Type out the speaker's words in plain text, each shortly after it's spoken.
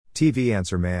TV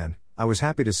Answer Man, I was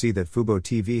happy to see that Fubo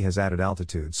TV has added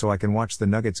Altitude so I can watch the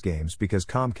Nuggets games because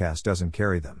Comcast doesn't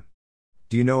carry them.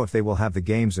 Do you know if they will have the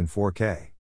games in 4K?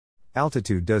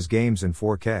 Altitude does games in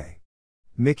 4K.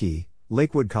 Mickey,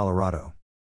 Lakewood, Colorado.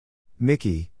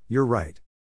 Mickey, you're right.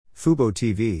 Fubo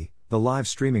TV, the live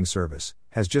streaming service,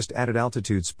 has just added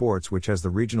Altitude Sports, which has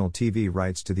the regional TV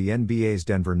rights to the NBA's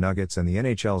Denver Nuggets and the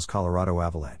NHL's Colorado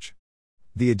Avalanche.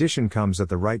 The addition comes at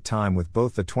the right time with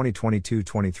both the 2022-23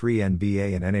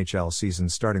 NBA and NHL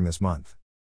seasons starting this month.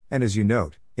 And as you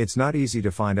note, it's not easy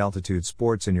to find Altitude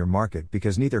Sports in your market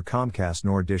because neither Comcast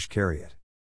nor Dish carry it.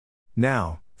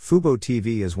 Now, Fubo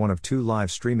TV is one of two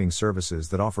live streaming services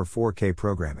that offer 4K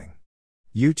programming.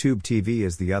 YouTube TV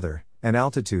is the other, and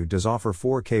Altitude does offer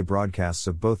 4K broadcasts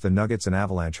of both the Nuggets and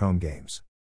Avalanche home games.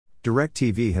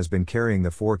 DirecTV has been carrying the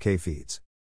 4K feeds.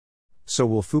 So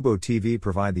will Fubo TV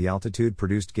provide the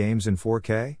Altitude-produced games in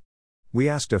 4K? We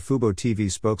asked a Fubo TV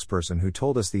spokesperson who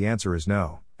told us the answer is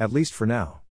no, at least for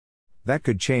now. That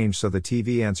could change, so the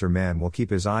TV Answer Man will keep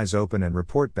his eyes open and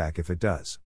report back if it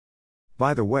does.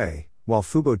 By the way, while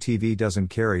Fubo TV doesn't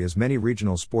carry as many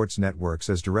regional sports networks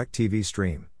as DirecTV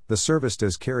Stream, the service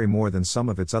does carry more than some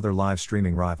of its other live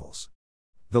streaming rivals.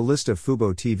 The list of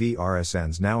Fubo TV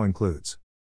RSNs now includes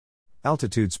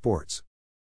Altitude Sports,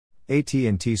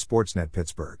 AT&T Sportsnet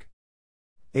Pittsburgh,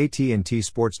 AT&T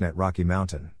Sportsnet Rocky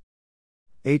Mountain,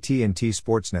 AT&T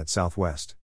Sportsnet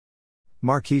Southwest,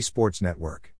 Marquee Sports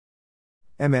Network,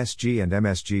 MSG and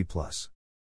MSG Plus,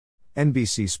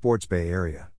 NBC Sports Bay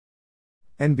Area,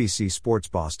 NBC Sports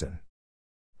Boston,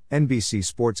 NBC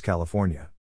Sports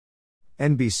California,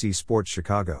 NBC Sports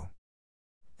Chicago,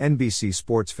 NBC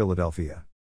Sports Philadelphia,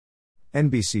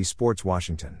 NBC Sports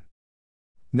Washington,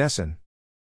 Nesson,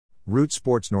 Root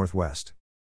Sports Northwest,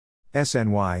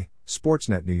 SNY,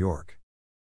 Sportsnet New York.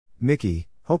 Mickey,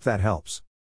 hope that helps.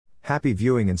 Happy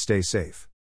viewing and stay safe.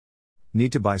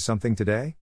 Need to buy something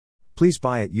today? Please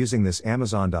buy it using this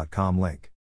Amazon.com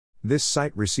link. This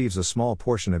site receives a small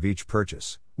portion of each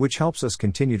purchase, which helps us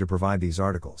continue to provide these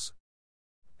articles.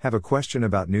 Have a question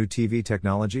about new TV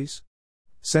technologies?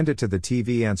 Send it to the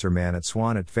TV Answer Man at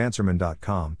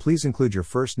swan@vanserman.com. Please include your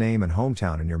first name and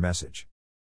hometown in your message.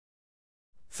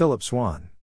 Philip Swan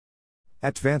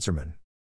 @Vanserman.